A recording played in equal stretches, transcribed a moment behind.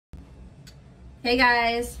Hey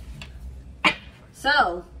guys,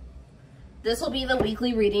 so this will be the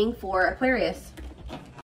weekly reading for Aquarius.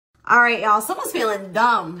 All right, y'all, someone's feeling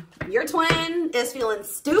dumb. Your twin is feeling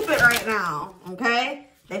stupid right now, okay?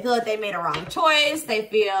 They feel like they made a wrong choice. They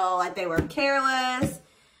feel like they were careless.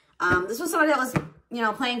 This was somebody that was, you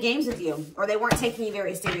know, playing games with you, or they weren't taking you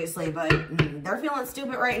very seriously, but they're feeling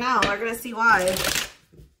stupid right now. They're gonna see why.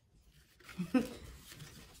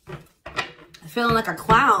 Feeling like a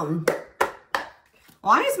clown.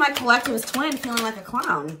 Why is my collectivist twin feeling like a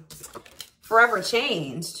clown? Forever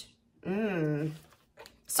changed.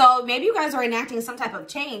 So maybe you guys are enacting some type of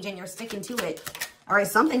change and you're sticking to it. All right,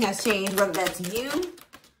 something has changed, whether that's you.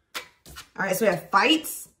 All right, so we have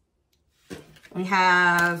fights. We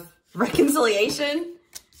have reconciliation.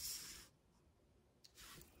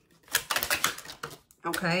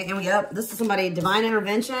 Okay, and this is somebody, divine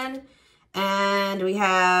intervention. And we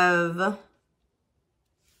have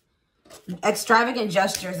extravagant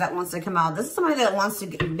gestures that wants to come out. This is somebody that wants to,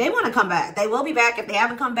 they want to come back. They will be back. If they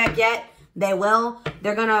haven't come back yet, they will.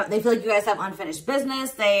 They feel like you guys have unfinished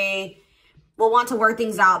business. They will want to work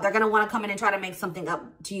things out. They're going to want to come in and try to make something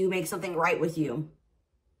up to you, make something right with you.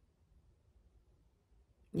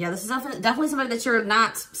 Yeah, this is definitely somebody that you're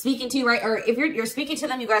not speaking to, right? Or if you're speaking to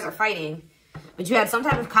them, you guys are fighting. But you had some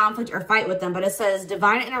type of conflict or fight with them. But it says,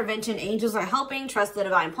 divine intervention, angels are helping, trust the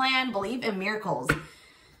divine plan, believe in miracles.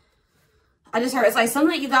 I just heard, it's like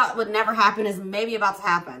something that you thought would never happen is maybe about to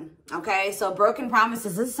happen. Okay, so broken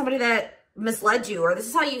promises. This is somebody that misled you, or this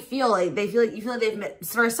is how you feel. Like you feel like they've,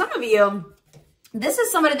 for some of you, this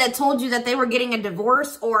is somebody that told you that they were getting a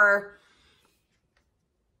divorce or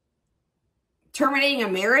terminating a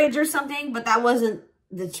marriage or something, but that wasn't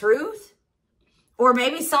the truth. Or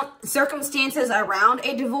maybe some circumstances around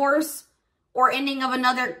a divorce or ending of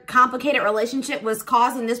another complicated relationship was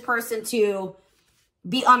causing this person to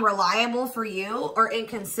be unreliable for you or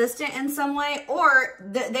inconsistent in some way, or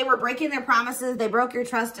they were breaking their promises. They broke your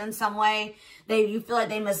trust in some way. You feel like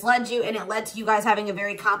they misled you, and it led to you guys having a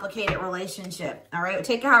very complicated relationship. All right,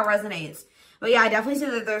 take it how it resonates. But yeah, I definitely see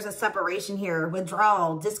that there's a separation here,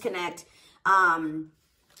 withdrawal, disconnect. The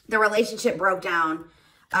relationship broke down.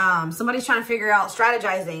 Somebody's trying to figure out,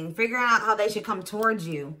 strategizing, figuring out how they should come towards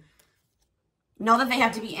you. Know that they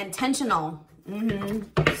have to be intentional.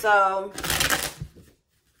 So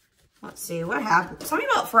let's see, what happened? Something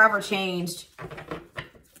about forever changed.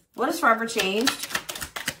 What is forever changed?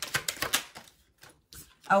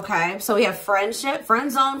 Okay, so we have friendship,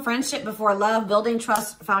 friend zone, friendship before love, building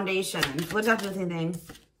trust foundation. What does that have to do with anything?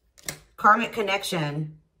 Karmic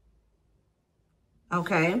connection.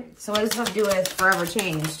 Okay, so what does this have to do with forever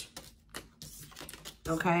changed?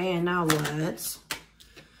 Okay, and now what?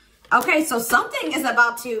 Okay, so something is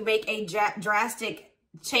about to make a drastic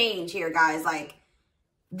change here, guys. Like,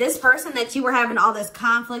 this person that you were having all this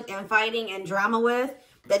conflict and fighting and drama with,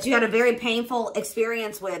 that you had a very painful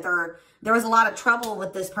experience with, or there was a lot of trouble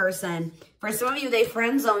with this person. For some of you, they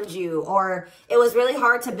friend zoned you, or it was really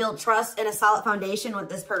hard to build trust and a solid foundation with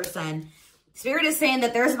this person. Spirit is saying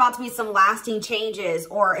that there's about to be some lasting changes,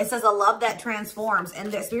 or it says a love that transforms.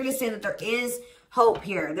 And the Spirit is saying that there is hope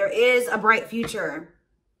here. There is a bright future.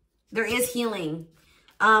 There is healing.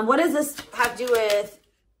 What does this have to do with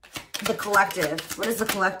the collective? What is the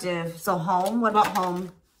collective? So home, what about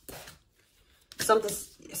home?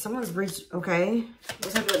 Someone's reached, okay. What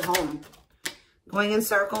does that do with home? Going in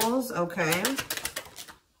circles, okay.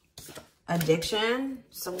 Addiction.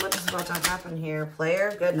 So what is about to happen here?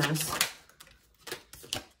 Player, goodness.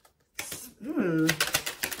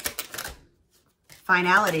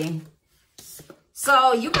 Finality.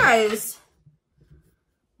 So you guys,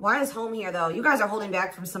 why is home here though? You guys are holding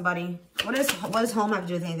back from somebody. What does home have to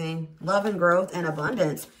do with anything? Love and growth and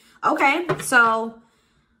abundance. Okay, so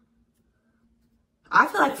I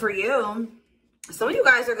feel like for you, some of you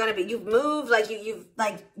guys are gonna be, you've moved, like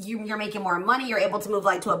you're making more money. You're able to move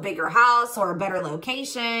like to a bigger house or a better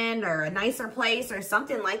location or a nicer place or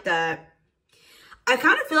something like that. I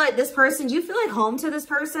kind of feel like this person, do you feel like home to this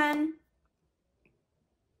person?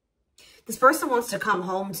 This person wants to come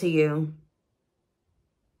home to you.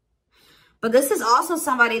 But this is also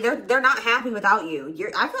somebody, they're not happy without you.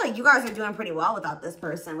 I feel like you guys are doing pretty well without this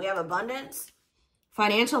person. We have abundance,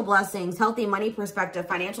 financial blessings, healthy money perspective,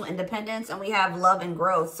 financial independence, and we have love and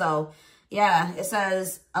growth. So yeah, it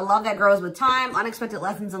says a love that grows with time. Unexpected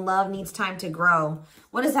lessons in love needs time to grow.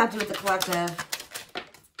 What does that have to do with the collective?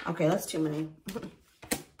 Okay, that's too many.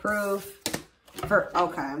 Proof.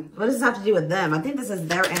 Okay. What does this have to do with them? I think this is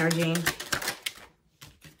their energy.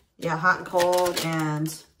 Yeah, hot and cold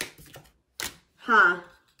and... I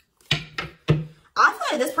feel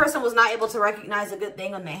like this person was not able to recognize a good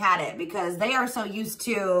thing when they had it because they are so used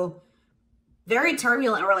to very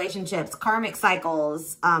turbulent relationships, karmic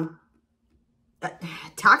cycles,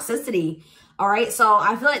 toxicity. All right. So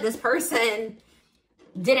I feel like this person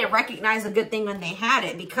didn't recognize a good thing when they had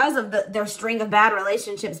it because of their string of bad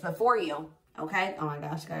relationships before you. Okay. Oh my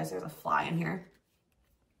gosh, guys, there's a fly in here.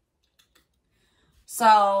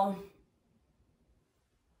 So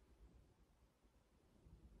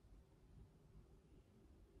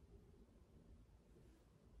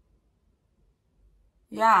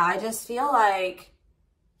yeah, I just feel like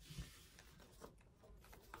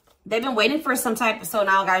they've been waiting for some type of, so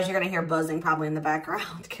now guys, you're going to hear buzzing probably in the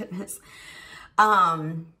background. Goodness.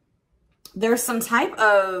 There's some type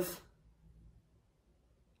of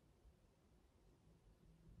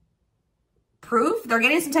proof. They're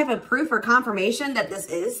getting some type of proof or confirmation that this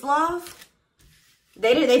is love.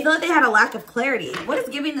 They feel like they had a lack of clarity. What is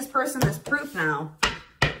giving this person this proof now?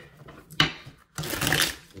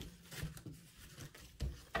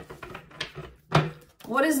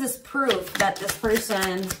 What is this proof that this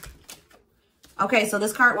person... Okay, so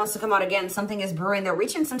this card wants to come out again. Something is brewing. They're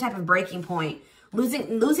reaching some type of breaking point.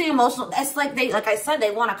 Losing emotional... That's like like I said,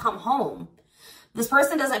 they want to come home. This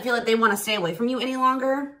person doesn't feel like they want to stay away from you any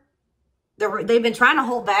longer. They've been trying to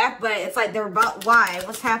hold back, but it's like they're about... Why?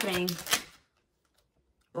 What's happening?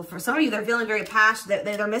 Well, for some of you, they're feeling very passionate.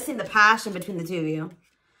 They're missing the passion between the two of you.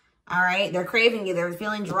 All right? They're craving you. They're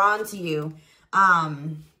feeling drawn to you.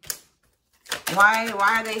 Why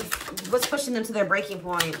are they, what's pushing them to their breaking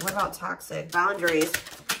point? What about toxic boundaries?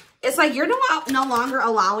 It's like you're no longer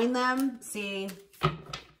allowing them. See,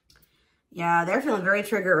 yeah, they're feeling very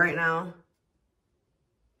triggered right now.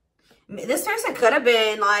 This person could have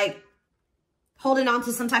been like holding on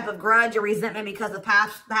to some type of grudge or resentment because of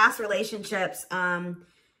past relationships. Some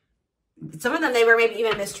of them, they were maybe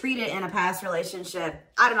even mistreated in a past relationship.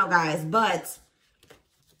 I don't know, guys, but...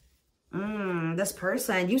 this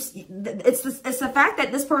person, it's the fact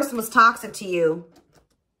that this person was toxic to you.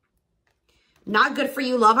 Not good for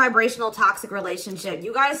you. Low vibrational toxic relationship.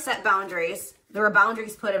 You guys set boundaries. There were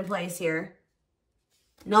boundaries put in place here.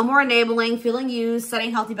 No more enabling, feeling used,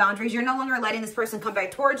 setting healthy boundaries. You're no longer letting this person come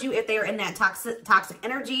back towards you if they are in that toxic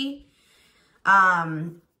energy.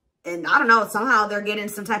 And I don't know, somehow they're getting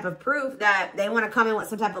some type of proof that they want to come in with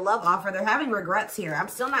some type of love offer. They're having regrets here. I'm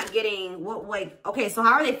still not getting what, like, okay, so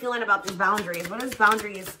how are they feeling about these boundaries? What is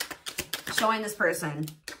boundaries showing this person?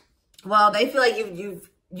 Well, they feel like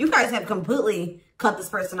you guys have completely cut this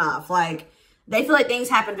person off. Like, they feel like things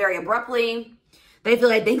happen very abruptly. They feel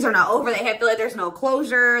like things are not over. They feel like there's no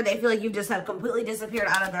closure. They feel like you just have completely disappeared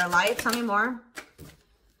out of their life. Tell me more.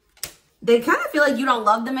 They kind of feel like you don't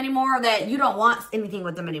love them anymore, or that you don't want anything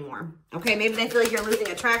with them anymore. Okay, maybe they feel like you're losing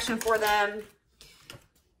attraction for them.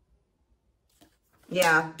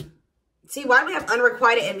 Yeah. See, why do we have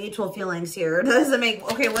unrequited and mutual feelings here? Does it make...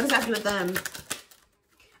 Okay, what does that do with them?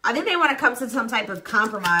 I think they want to come to some type of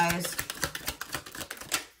compromise.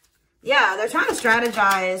 Yeah, they're trying to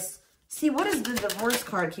strategize. See, what does the divorce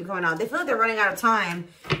card keep going on? They feel like they're running out of time.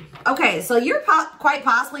 Okay, so you're quite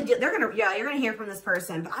possibly, you're going to hear from this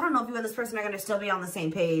person. But I don't know if you and this person are going to still be on the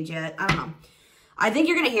same page yet. I don't know. I think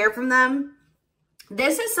you're going to hear from them.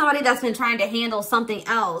 This is somebody that's been trying to handle something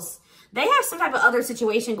else. They have some type of other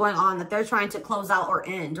situation going on that they're trying to close out or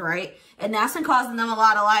end, right? And that's been causing them a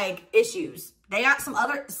lot of, like, issues. They got some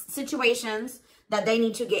other situations that they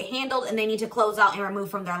need to get handled and they need to close out and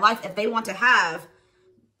remove from their life if they want to have...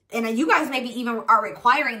 And you guys maybe even are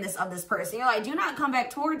requiring this of this person. You're like, do not come back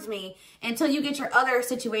towards me until you get your other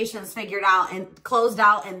situations figured out and closed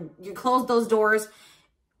out, and you close those doors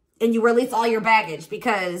and you release all your baggage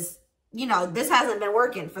because, you know, this hasn't been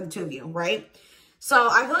working for the two of you, right? So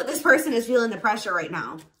I feel like this person is feeling the pressure right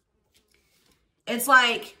now. It's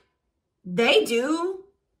like they do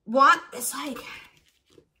want, it's like,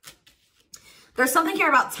 there's something here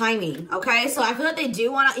about timing, okay? So I feel like they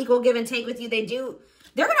do want to equal give and take with you.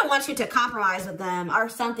 They're going to want you to compromise with them or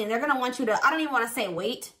something. They're going to want you to, I don't even want to say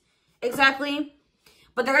wait exactly,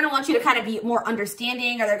 but they're going to want you to kind of be more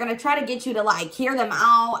understanding, or they're going to try to get you to like hear them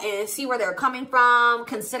out and see where they're coming from,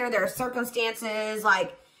 consider their circumstances.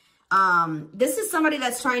 Like, this is somebody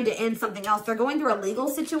that's trying to end something else. They're going through a legal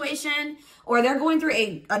situation, or they're going through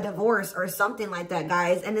a divorce or something like that,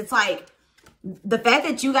 guys. And it's like the fact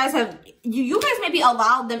that you guys have, you guys maybe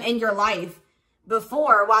allowed them in your life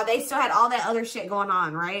before while they still had all that other shit going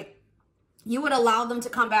on, right? You would allow them to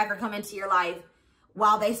come back or come into your life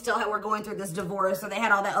while they still were going through this divorce, or they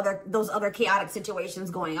had all that those other chaotic situations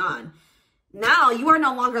going on. Now you are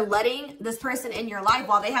no longer letting this person in your life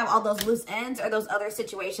while they have all those loose ends or those other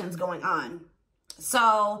situations going on.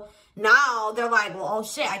 So now they're like, well, oh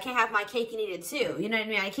shit, I can't have my cake and eat it too. You know what I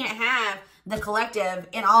mean? I can't have the collective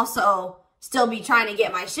and also still be trying to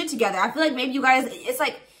get my shit together. I feel like maybe you guys, it's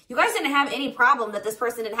like, you guys didn't have any problem that this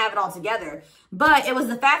person didn't have it all together. But it was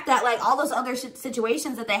the fact that like all those other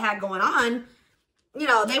situations that they had going on, you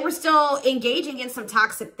know, they were still engaging in some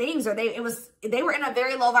toxic things, or they were in a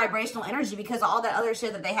very low vibrational energy because of all that other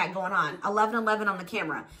shit that they had going on. 1111 on the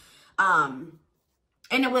camera. And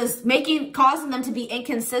it was causing them to be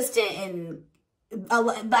inconsistent and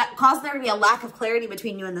causing there to be a lack of clarity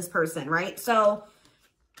between you and this person, right? So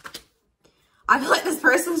I feel like this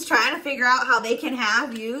person's trying to figure out how they can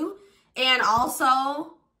have you and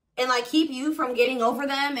also, and like keep you from getting over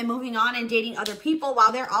them and moving on and dating other people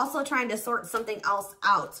while they're also trying to sort something else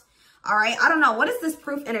out. All right. I don't know. What is this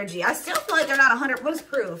proof energy? I still feel like they're not 100. What is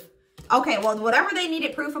proof? Okay. Well, whatever they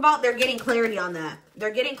needed proof about, they're getting clarity on that.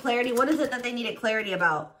 They're getting clarity. What is it that they needed clarity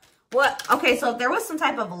about? What? Okay. So if there was some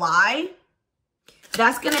type of lie,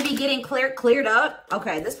 that's going to be getting cleared up.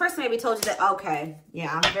 Okay. This person maybe told you that. Okay.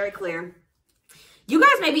 Yeah. I'm very clear. You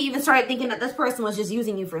guys maybe even started thinking that this person was just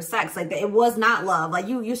using you for sex. Like, it was not love. Like,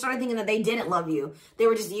 you started thinking that they didn't love you. They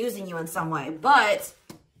were just using you in some way. But,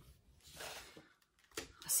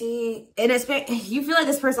 see, you feel like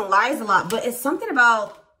this person lies a lot. But it's something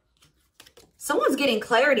about someone's getting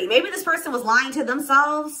clarity. Maybe this person was lying to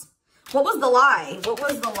themselves. What was the lie? What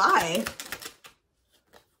was the lie?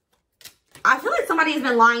 I feel like somebody has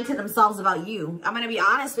been lying to themselves about you. I'm going to be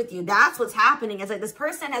honest with you. That's what's happening. It's like this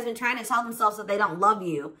person has been trying to tell themselves that they don't love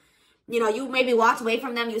you. You know, you maybe walked away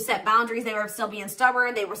from them. You set boundaries. They were still being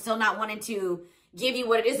stubborn. They were still not wanting to give you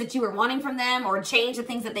what it is that you were wanting from them or change the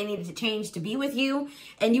things that they needed to change to be with you.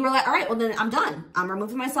 And you were like, all right, well, then I'm done. I'm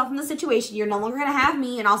removing myself from the situation. You're no longer going to have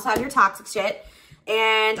me and also have your toxic shit.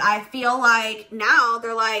 And I feel like now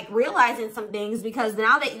they're like realizing some things because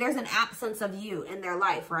now there's an absence of you in their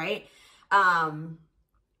life, right? And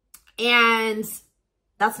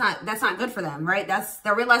that's not good for them, right?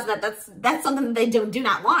 They're realizing that that's something that they do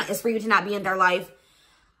not want, is for you to not be in their life.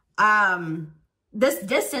 This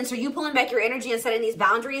distance, or you pulling back your energy and setting these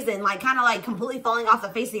boundaries and like kind of like completely falling off the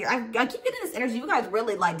face of the earth. I keep getting this energy. You guys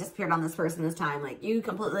really like disappeared on this person this time. Like you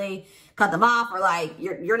completely cut them off, or like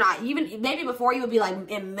you're not even, maybe before you would be like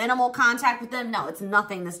in minimal contact with them. No, it's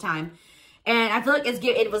nothing this time. And I feel like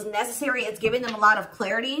it was necessary. It's giving them a lot of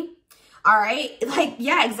clarity. All right. Like,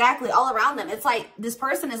 yeah, exactly. All around them. It's like this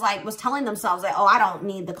person was telling themselves like, oh, I don't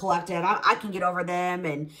need the collective. I can get over them.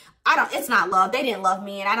 And it's not love. They didn't love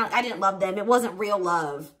me. And I didn't love them. It wasn't real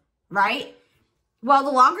love. Right. Well,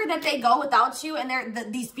 the longer that they go without you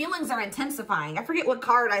and these feelings are intensifying. I forget what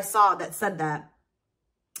card I saw that said that.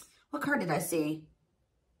 What card did I see?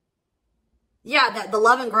 Yeah, the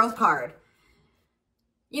love and growth card.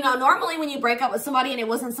 You know, normally when you break up with somebody and it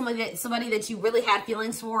wasn't somebody that you really had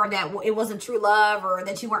feelings for, that it wasn't true love or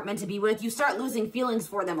that you weren't meant to be with, you start losing feelings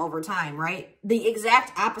for them over time, right? The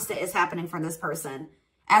exact opposite is happening for this person.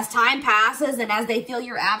 As time passes and as they feel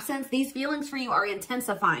your absence, these feelings for you are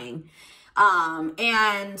intensifying.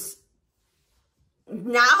 And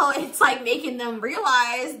now it's like making them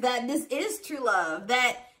realize that this is true love,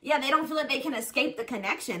 that, yeah, they don't feel like they can escape the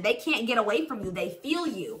connection. They can't get away from you. They feel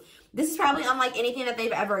you. This is probably unlike anything that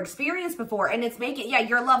they've ever experienced before. And it's making, yeah,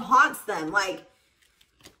 your love haunts them. Like,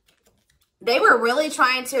 they were really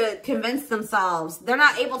trying to convince themselves they're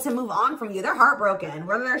not able to move on from you. They're heartbroken.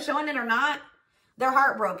 Whether they're showing it or not, they're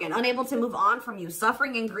heartbroken, unable to move on from you,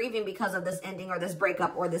 suffering and grieving because of this ending or this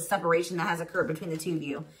breakup or this separation that has occurred between the two of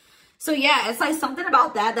you. So, yeah, it's like something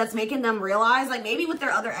about that's making them realize, like maybe with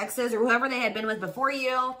their other exes or whoever they had been with before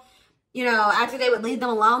you know, after they would leave them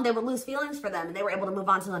alone, they would lose feelings for them and they were able to move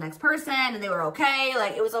on to the next person and they were okay.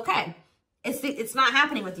 Like, it was okay. It's not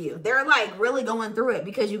happening with you. They're like really going through it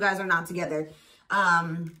because you guys are not together.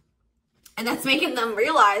 And that's making them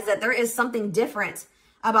realize that there is something different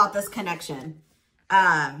about this connection.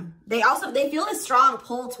 They feel a strong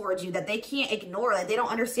pull towards you that they can't ignore. Like, they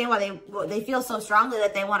don't understand why they feel so strongly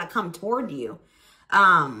that they want to come toward you.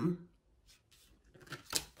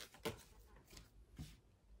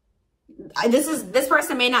 This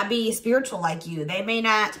person may not be spiritual like you. They may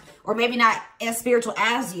not, or maybe not as spiritual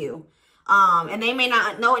as you. And they may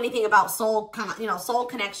not know anything about soul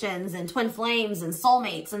connections and twin flames and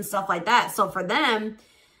soulmates and stuff like that. So for them,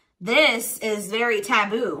 this is very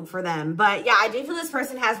taboo for them. But yeah, I do feel this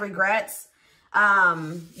person has regrets.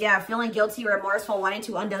 Yeah, feeling guilty, remorseful, wanting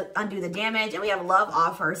to undo the damage. And we have love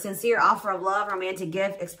offer, sincere offer of love, romantic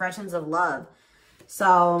gift, expressions of love.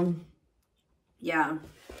 So yeah.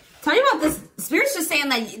 Tell me about this. Spirit's just saying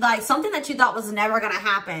that, like, something that you thought was never going to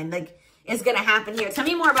happen, like, is going to happen here. Tell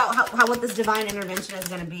me more about what this divine intervention is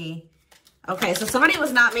going to be. Okay, so somebody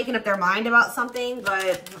was not making up their mind about something,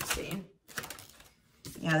 but let's see.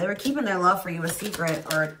 Yeah, they were keeping their love for you a secret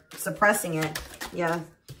or suppressing it. Yeah.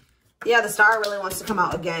 Yeah, the star really wants to come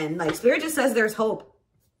out again. Like, Spirit just says there's hope.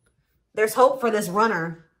 There's hope for this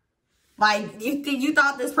runner. Like, you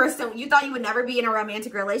thought this person, you thought you would never be in a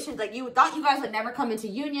romantic relationship. Like, you thought you guys would never come into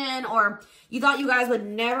union, or you thought you guys would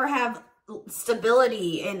never have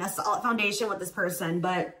stability in a solid foundation with this person.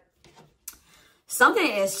 But something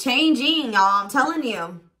is changing, y'all. I'm telling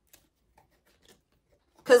you.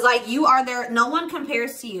 Because, like, you are there. No one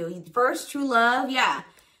compares to you. First true love, yeah.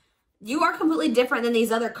 You are completely different than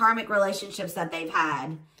these other karmic relationships that they've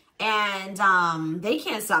had. And they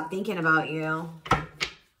can't stop thinking about you.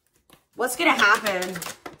 What's going to happen?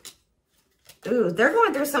 Ooh, they're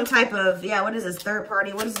going through some type of, yeah, what is this? Third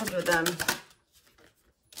party? What does this have to do with them?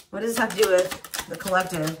 What does this have to do with the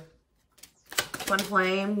collective? Twin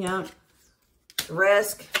flame, yep.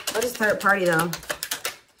 Risk. What is third party, though?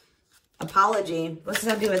 Apology. What's this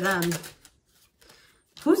have to do with them?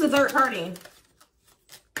 Who's the third party?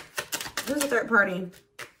 Who's the third party?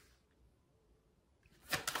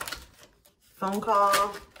 Phone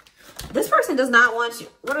call. This person does not want you.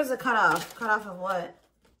 What is a cutoff? Cutoff of what?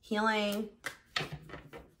 Healing.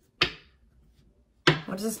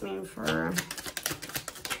 What does this mean for...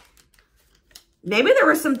 Maybe there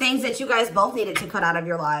were some things that you guys both needed to cut out of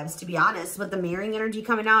your lives, to be honest. With the mirroring energy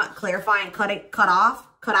coming out, clarifying, cut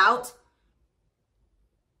out.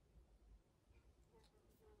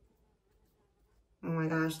 Oh my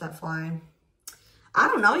gosh, that fly. I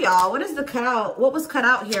don't know, y'all. What is the cutout? What was cut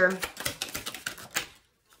out here?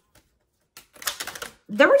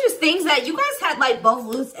 There were just things that you guys had, like, both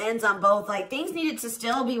loose ends on both. Like, things needed to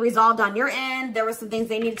still be resolved on your end. There were some things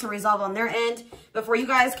they needed to resolve on their end before you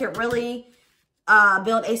guys could really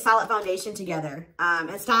build a solid foundation together.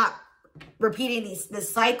 And stop repeating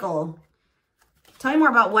this cycle. Tell me more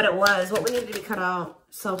about what it was. What we needed to be cut out.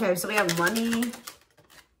 So, okay, so we have money.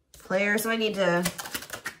 Player. So I need to...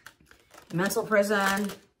 Mental prison.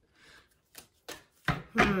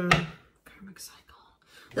 Karmic cycle.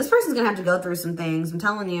 This person's going to have to go through some things. I'm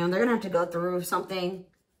telling you. They're going to have to go through something.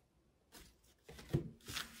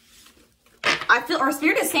 I feel, or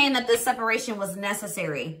Spirit is saying that this separation was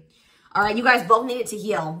necessary. All right. You guys both needed to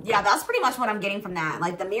heal. Yeah, that's pretty much what I'm getting from that.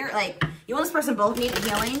 Like the mirror, like you and this person both needed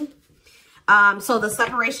healing. So the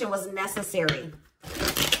separation was necessary.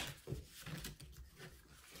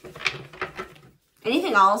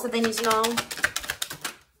 Anything else that they need to know?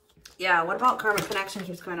 Yeah, what about karmic connection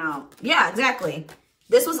keeps coming out? Yeah, exactly.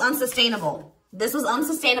 This was unsustainable. This was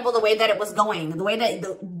unsustainable the way that it was going. The way that,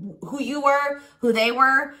 who you were, who they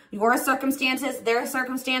were, your circumstances, their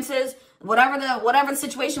circumstances, whatever the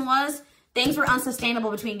situation was, things were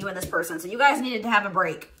unsustainable between you and this person. So you guys needed to have a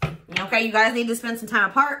break. Okay, you guys need to spend some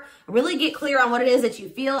time apart. Really get clear on what it is that you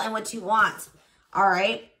feel and what you want. All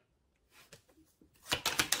right.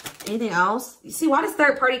 Anything else? You see, why does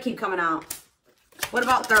third party keep coming out? What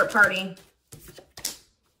about third party?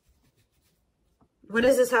 What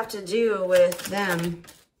does this have to do with them?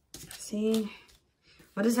 See?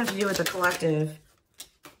 What does this have to do with the collective?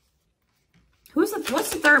 What's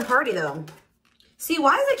the third party, though? See,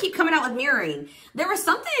 why does it keep coming out with mirroring? There was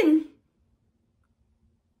something...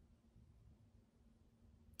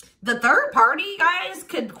 The third party, guys,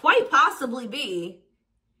 could quite possibly be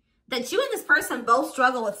that you and this person both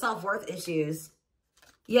struggle with self-worth issues.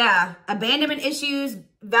 Yeah, abandonment issues,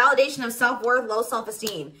 validation of self-worth, low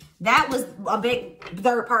self-esteem. That was a big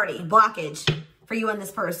third party blockage for you and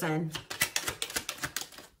this person.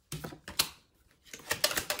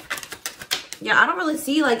 Yeah, I don't really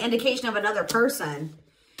see like indication of another person.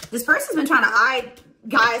 This person's been trying to hide,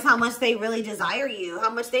 guys, how much they really desire you,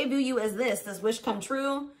 how much they view you as this wish come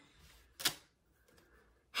true.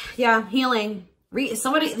 Yeah, healing.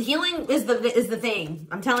 Healing is the thing.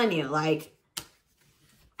 I'm telling you, like,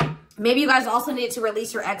 maybe you guys also need to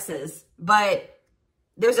release your exes, but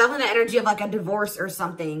there's definitely the energy of like a divorce or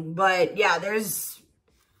something. But yeah,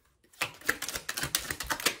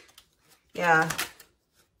 yeah.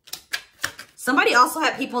 Somebody also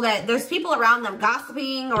had people that, there's people around them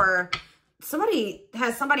gossiping, or somebody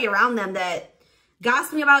has somebody around them that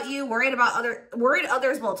gossiping about you, worried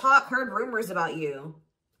others will talk, heard rumors about you.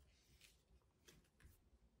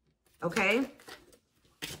 Okay.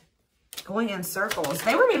 Going in circles.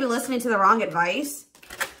 They were maybe listening to the wrong advice.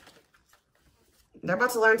 They're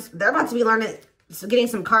about to be learning, getting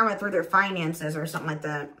some karma through their finances or something like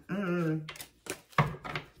that.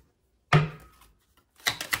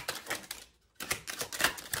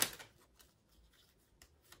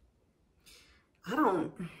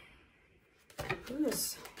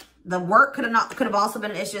 The work could have also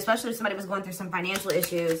been an issue, especially if somebody was going through some financial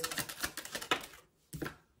issues.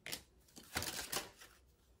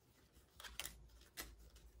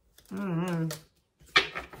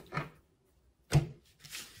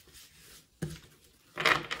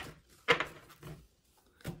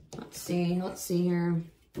 Let's see here.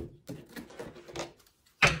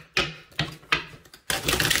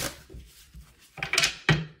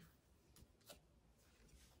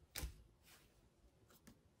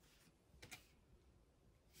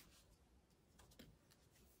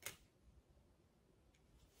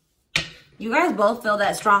 You guys both feel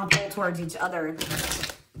that strong pull towards each other.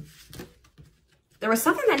 There was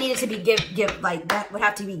something that needed to be that would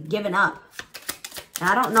have to be given up. And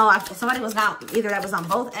I don't know if somebody was not, either that was on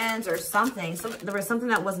both ends or something. There was something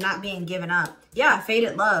that was not being given up. Yeah,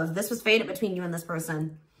 fated love. This was fated between you and this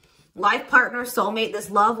person. Life partner, soulmate, this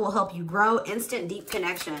love will help you grow. Instant, deep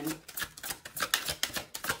connection.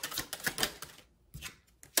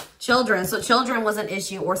 Children. So children was an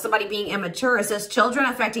issue, or somebody being immature. It says children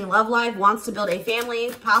affecting love life, wants to build a family,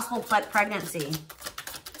 possible pregnancy.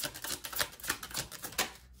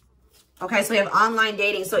 Okay, so we have online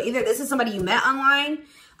dating. So either this is somebody you met online,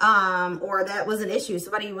 or that was an issue.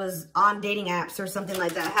 Somebody was on dating apps or something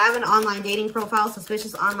like that. Have an online dating profile,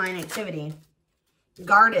 suspicious online activity.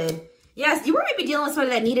 Guarded. Yes, you were maybe dealing with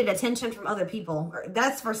somebody that needed attention from other people.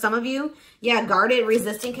 That's for some of you. Yeah, guarded,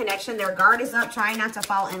 resisting connection. Their guard is up, trying not to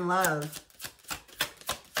fall in love.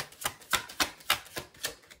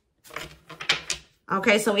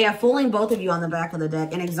 Okay, so we have fooling both of you on the back of the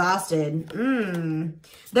deck and exhausted.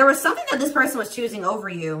 There was something that this person was choosing over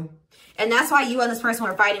you. And that's why you and this person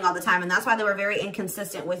were fighting all the time. And that's why they were very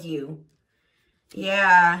inconsistent with you.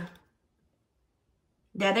 Yeah.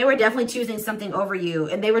 Yeah, they were definitely choosing something over you.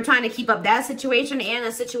 And they were trying to keep up that situation and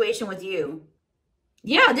a situation with you.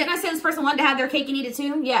 Yeah, didn't I say this person wanted to have their cake and eat it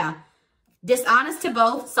too? Yeah. Dishonest to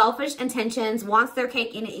both, selfish intentions, wants their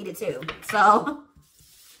cake and eat it too. So,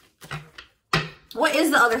 what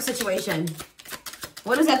is the other situation?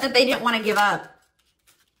 What is that they didn't want to give up?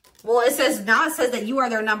 Well, it says that you are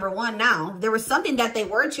their number one now. There was something that they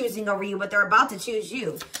were choosing over you, but they're about to choose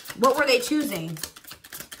you. What were they choosing?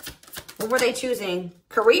 What were they choosing?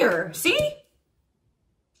 Career. See?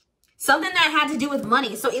 Something that had to do with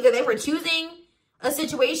money. So either they were choosing a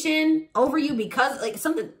situation over you because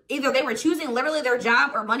either they were choosing literally their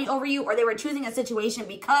job or money over you, or they were choosing a situation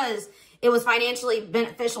because it was financially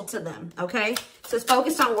beneficial to them. Okay. So it's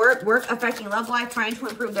focused on work affecting love life, trying to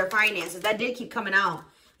improve their finances. That did keep coming out.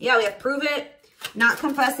 Yeah, we have prove it, not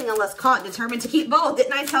confessing unless caught, determined to keep both.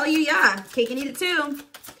 Didn't I tell you? Yeah, cake and eat it too.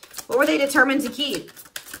 What were they determined to keep?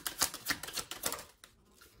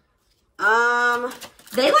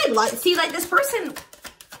 They see, this person,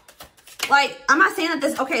 I'm not saying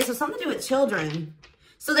that okay, so something to do with children.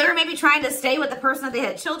 So they were maybe trying to stay with the person that they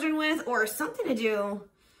had children with, or something to do.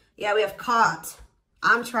 Yeah, we have caught,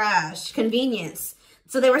 I'm trash, convenience.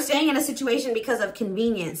 So they were staying in a situation because of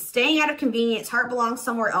convenience. Staying out of convenience, heart belongs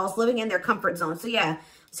somewhere else, living in their comfort zone. So yeah,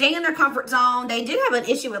 staying in their comfort zone. They did have an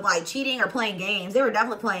issue with cheating or playing games. They were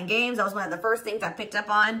definitely playing games. That was one of the first things I picked up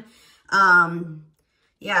on.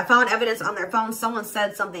 Yeah, I found evidence on their phone. Someone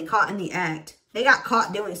said something, caught in the act. They got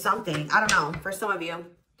caught doing something. I don't know, for some of you.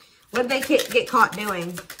 What did they get caught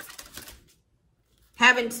doing?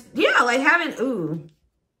 Ooh.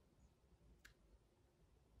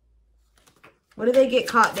 What did they get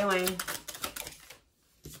caught doing?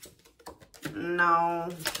 No.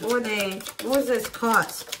 What was this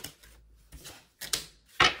caught?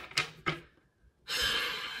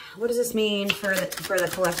 What does this mean for the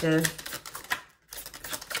collective?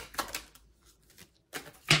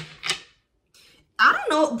 I don't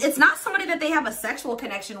know. It's not somebody that they have a sexual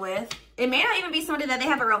connection with. It may not even be somebody that they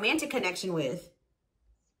have a romantic connection with.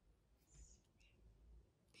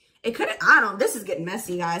 It could have, this is getting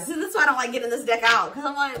messy, guys. This is why I don't like getting this deck out. Because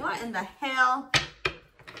I'm like, what in the hell?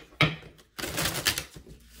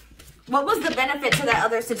 What was the benefit to that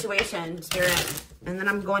other situation, Spirit? And then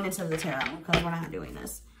I'm going into the tarot because we're not doing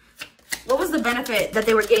this. What was the benefit that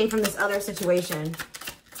they were getting from this other situation?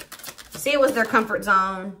 See, it was their comfort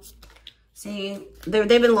zone. See, they've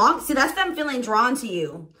been see, that's them feeling drawn to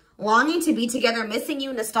you. Longing to be together, missing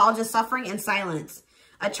you, nostalgia, suffering, and silence.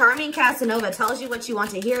 A charming Casanova tells you what you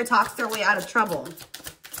want to hear, talks their way out of trouble.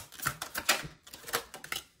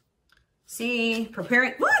 See,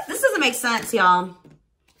 preparing. What? This doesn't make sense, y'all.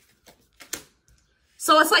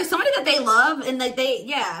 So it's like somebody that they love and that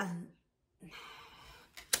yeah.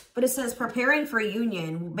 But it says preparing for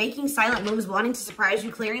union, making silent moves, wanting to surprise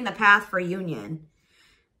you, clearing the path for union.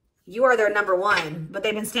 You are their number one, but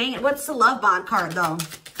they've been staying. What's the love bond card, though?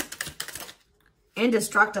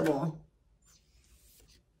 Indestructible.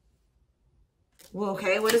 Well,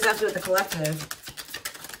 okay, what does that have to do with the collective?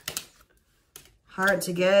 Hard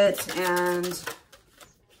to get and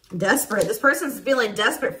desperate. This person's feeling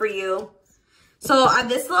desperate for you. So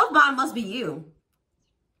this love bond must be you.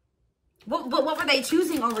 What were they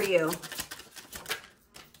choosing over you?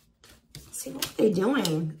 Let's see, what were they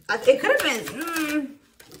doing? It could have been...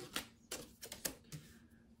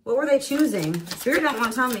 What were they choosing? Spirit don't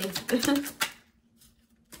want to tell me.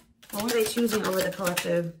 What were they choosing over the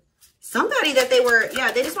collective? Somebody that they were...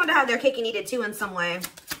 Yeah, they just wanted to have their cake and eat it too in some way.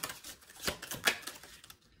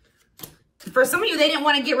 For some of you, they didn't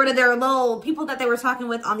want to get rid of their little people that they were talking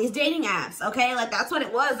with on these dating apps, okay? Like, that's what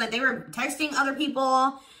it was. Like, they were texting other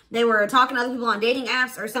people. They were talking to other people on dating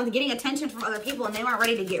apps or something, getting attention from other people, and they weren't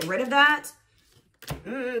ready to get rid of that.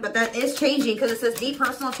 But that is changing because it says deep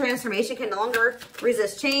personal transformation can no longer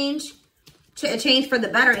resist change. Change for the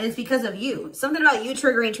better, and it's because of you. Something about you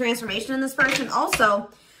triggering transformation in this person. Also,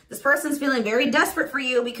 this person's feeling very desperate for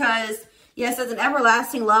you because, yes, as an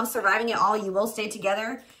everlasting love, surviving it all, you will stay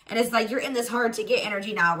together. And it's like you're in this hard to get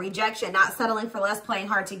energy now. Rejection, not settling for less, playing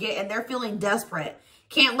hard to get. And they're feeling desperate.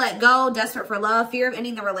 Can't let go, desperate for love, fear of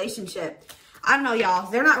ending the relationship. I don't know,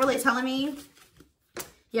 y'all. They're not really telling me.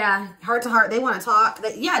 Yeah, heart to heart. They want to talk.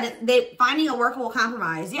 Yeah, they finding a workable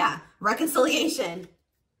compromise. Yeah, reconciliation.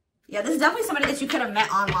 Yeah, this is definitely somebody that you could have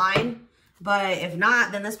met online. But if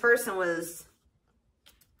not, then this person was...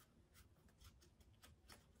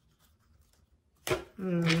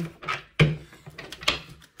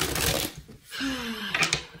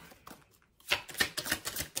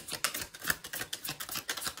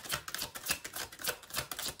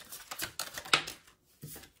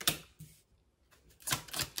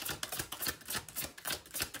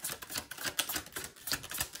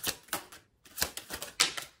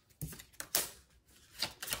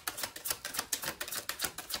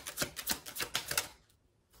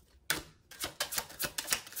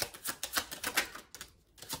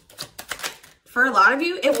 For a lot of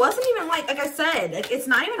you, it wasn't even like I said, like it's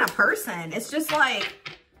not even a person. It's just like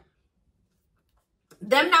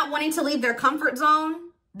them not wanting to leave their comfort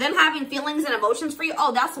zone, them having feelings and emotions for you.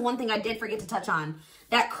 Oh, that's the one thing I did forget to touch on.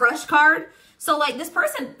 That crush card. So like this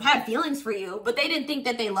person had feelings for you, but they didn't think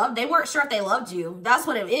that they weren't sure if they loved you. That's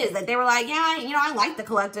what it is. Like they were like, yeah, you know, I like the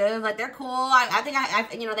collective. Like they're cool. I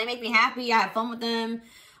think you know, they make me happy. I have fun with them.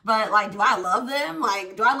 But like, do I love them?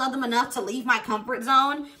 Like, do I love them enough to leave my comfort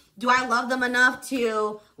zone? Do I love them enough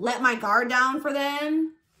to let my guard down for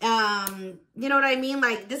them? You know what I mean?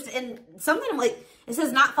 Like this, and something like, it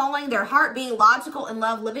says not following their heart, being logical in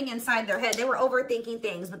love, living inside their head. They were overthinking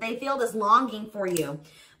things, but they feel this longing for you.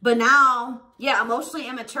 But now, yeah, emotionally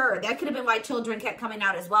immature. That could have been why children kept coming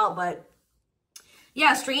out as well. But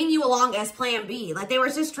yeah, stringing you along as plan B. Like they were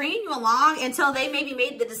just stringing you along until they maybe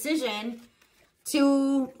made the decision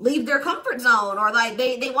to leave their comfort zone, or like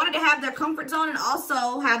they wanted to have their comfort zone and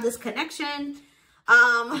also have this connection.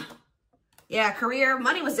 Yeah, career,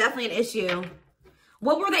 money was definitely an issue.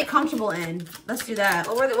 What were they comfortable in? Let's do that.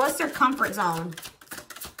 What's their comfort zone?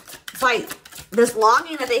 It's like this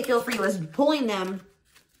longing that they feel for you is pulling them.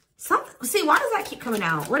 See, why does that keep coming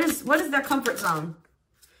out? What is their comfort zone?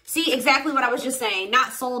 See, exactly what I was just saying.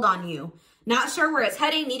 Not sold on you. Not sure where it's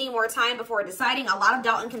heading, needing more time before deciding, a lot of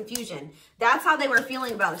doubt and confusion. That's how they were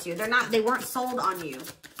feeling about you. They weren't sold on you.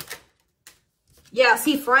 Yeah,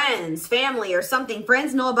 see, friends, family or something.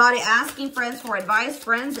 Friends know about it, asking friends for advice,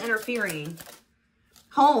 friends interfering.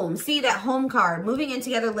 Home, see that home card. Moving in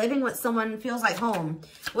together, living with someone feels like home.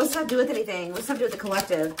 What's that do with anything? What's that do with the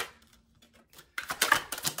collective?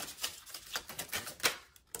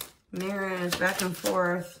 Marriage, back and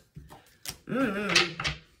forth.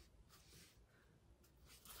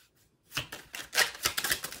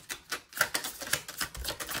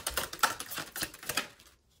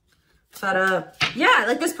 Shut up. Yeah,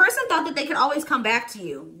 like this person thought that they could always come back to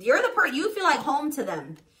you. You're the person, you feel like home to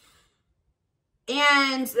them.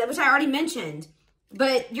 And, which I already mentioned.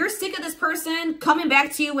 But you're sick of this person coming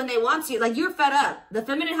back to you when they want to. Like, you're fed up. The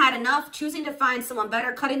feminine had enough, choosing to find someone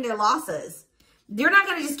better, cutting their losses. You're not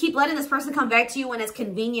going to just keep letting this person come back to you when it's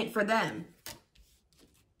convenient for them.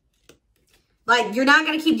 Like, you're not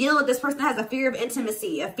going to keep dealing with this person that has a fear of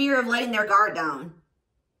intimacy, a fear of letting their guard down.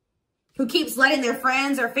 Who keeps letting their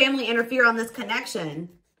friends or family interfere on this connection.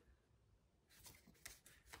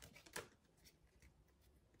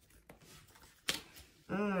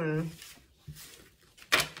 All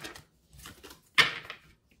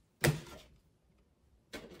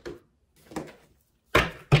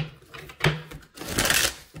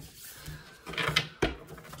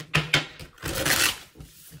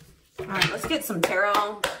right, let's get some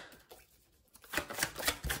tarot.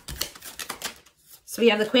 we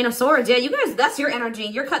have the Queen of Swords. Yeah, you guys, that's your energy.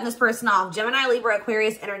 You're cutting this person off. Gemini, Libra,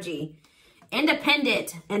 Aquarius energy.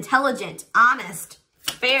 Independent, intelligent, honest,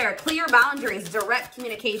 fair, clear boundaries, direct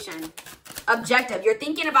communication, objective. You're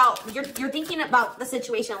thinking about the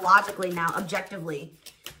situation logically now, objectively.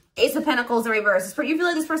 Ace of Pentacles in reverse. You feel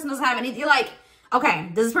like this person doesn't have anything. You're like, okay,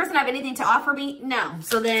 does this person have anything to offer me? No.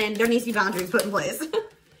 So then there needs to be boundaries put in place.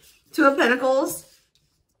 Two of Pentacles.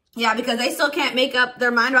 Yeah, because they still can't make up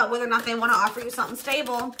their mind about whether or not they want to offer you something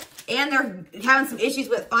stable. And they're having some issues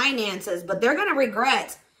with finances. But they're going to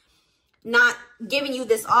regret not giving you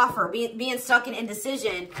this offer, being stuck in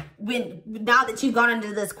indecision now that you've gone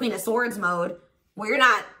into this Queen of Swords mode, where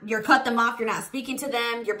you're cut them off, you're not speaking to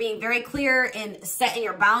them, you're being very clear and setting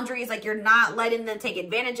your boundaries, like you're not letting them take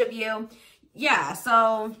advantage of you. Yeah,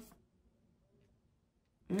 so,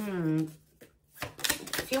 a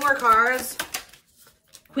few more cards.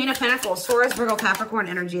 Queen of Pentacles, Taurus, Virgo, Capricorn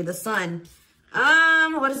energy, the Sun.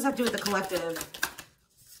 What does this have to do with the collective?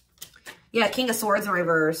 Yeah, King of Swords in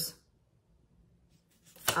reverse.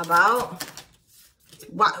 About,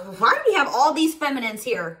 why do we have all these feminines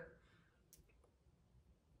here?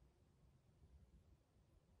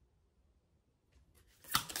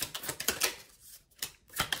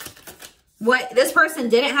 What this person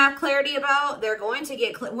didn't have clarity about, they're going to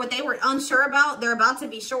get, what they were unsure about, they're about to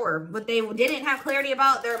be sure. What they didn't have clarity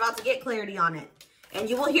about, they're about to get clarity on it. And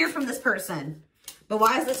you will hear from this person. But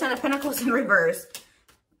why is the Ten of Pentacles in reverse?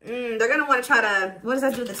 They're going to want to try to, what does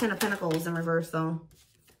that do with the Ten of Pentacles in reverse though?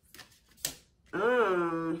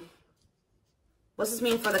 What's this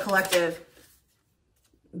mean for the collective?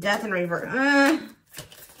 Death in reverse.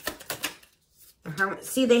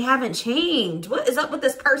 See, they haven't changed. What is up with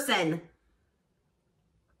this person?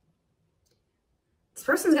 This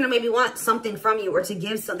person's going to maybe want something from you or to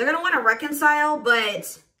give something. They're going to want to reconcile,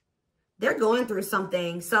 but they're going through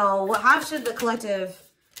something. So how should the collective...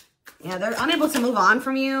 Yeah, they're unable to move on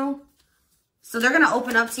from you. So they're going to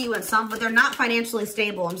open up to you in some, but they're not financially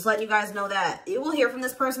stable. I'm just letting you guys know that. You will hear from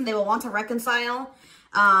this person. They will want to reconcile.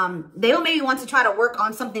 They will maybe want to try to work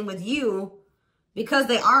on something with you because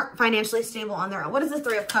they aren't financially stable on their own. What is the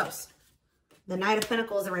Three of Cups? The Knight of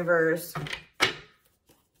Pentacles in reverse.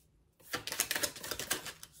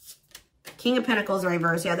 King of Pentacles in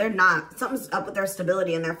reverse. Yeah, they're not. Something's up with their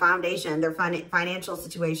stability and their foundation, their financial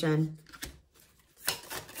situation.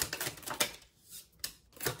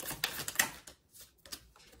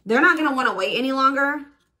 They're not going to want to wait any longer.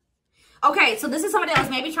 Okay, so this is somebody that was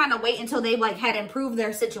maybe trying to wait until they had improved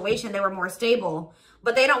their situation. They were more stable.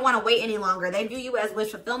 But they don't want to wait any longer. They view you as wish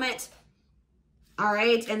fulfillment. All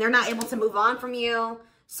right? And they're not able to move on from you.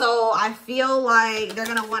 So I feel like they're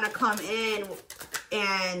going to want to come in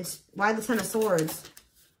and... Why the Ten of Swords?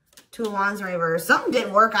 Two of Wands in reverse. Something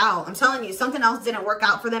didn't work out. I'm telling you, something else didn't work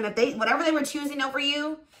out for them. If whatever they were choosing over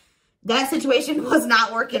you, that situation was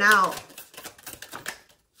not working out.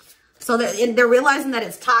 So they're realizing that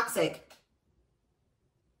it's toxic,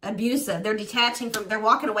 abusive. They're detaching from, they're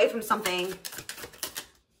walking away from something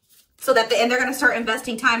so that, and they're going to start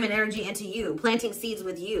investing time and energy into you, planting seeds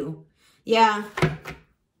with you. Yeah.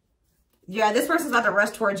 Yeah, this person's about to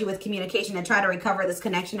rush towards you with communication and try to recover this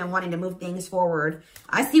connection and wanting to move things forward.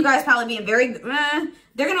 I see you guys probably being very,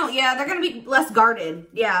 they're going to be less guarded.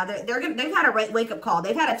 Yeah, they've had a wake-up call.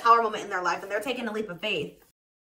 They've had a tower moment in their life and they're taking a leap of faith.